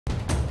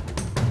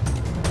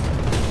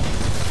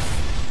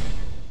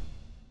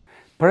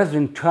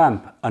President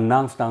Trump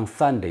announced on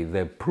Sunday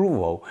the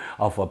approval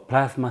of a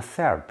plasma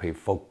therapy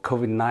for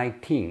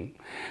COVID-19,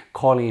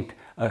 calling it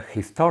a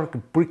historic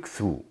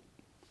breakthrough.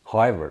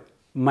 However,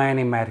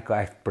 many medical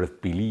experts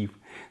believe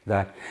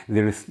that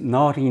there is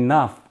not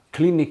enough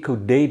clinical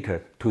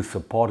data to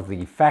support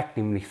the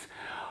effectiveness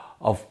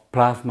of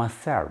plasma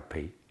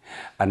therapy,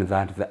 and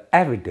that the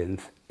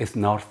evidence is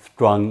not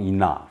strong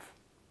enough.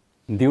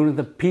 During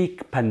the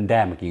peak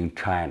pandemic in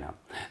China,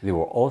 there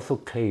were also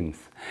claims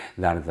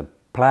that the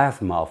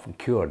plasma of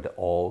cured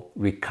or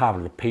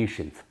recovered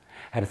patients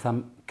had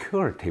some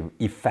curative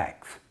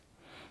effects,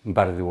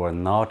 but they were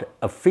not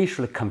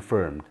officially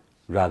confirmed.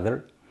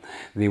 Rather,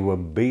 they were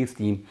based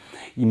in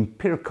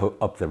empirical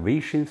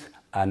observations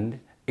and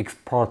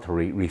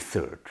exploratory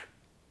research.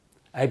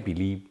 I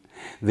believe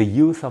the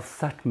use of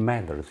such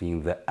methods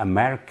in the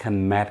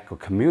American medical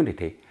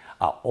community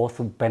are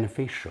also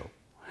beneficial,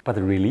 but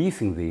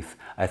releasing this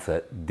as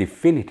a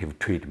definitive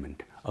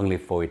treatment only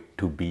for it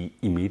to be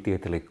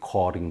immediately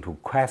called into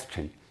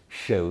question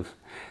shows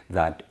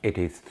that it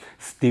is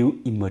still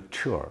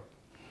immature.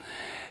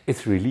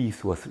 Its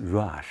release was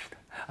rushed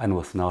and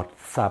was not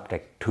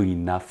subject to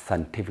enough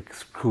scientific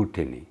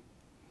scrutiny.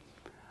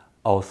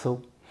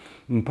 Also,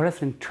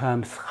 President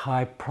Trump's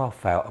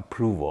high-profile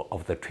approval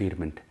of the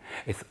treatment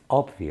is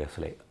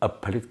obviously a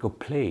political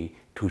play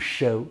to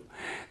show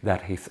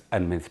that his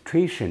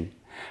administration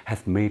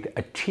has made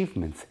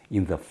achievements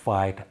in the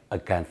fight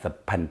against the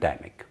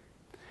pandemic.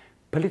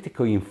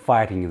 Political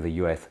infighting in the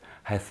US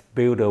has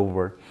spilled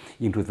over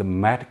into the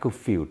medical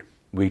field,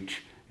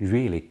 which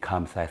really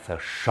comes as a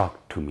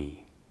shock to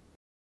me.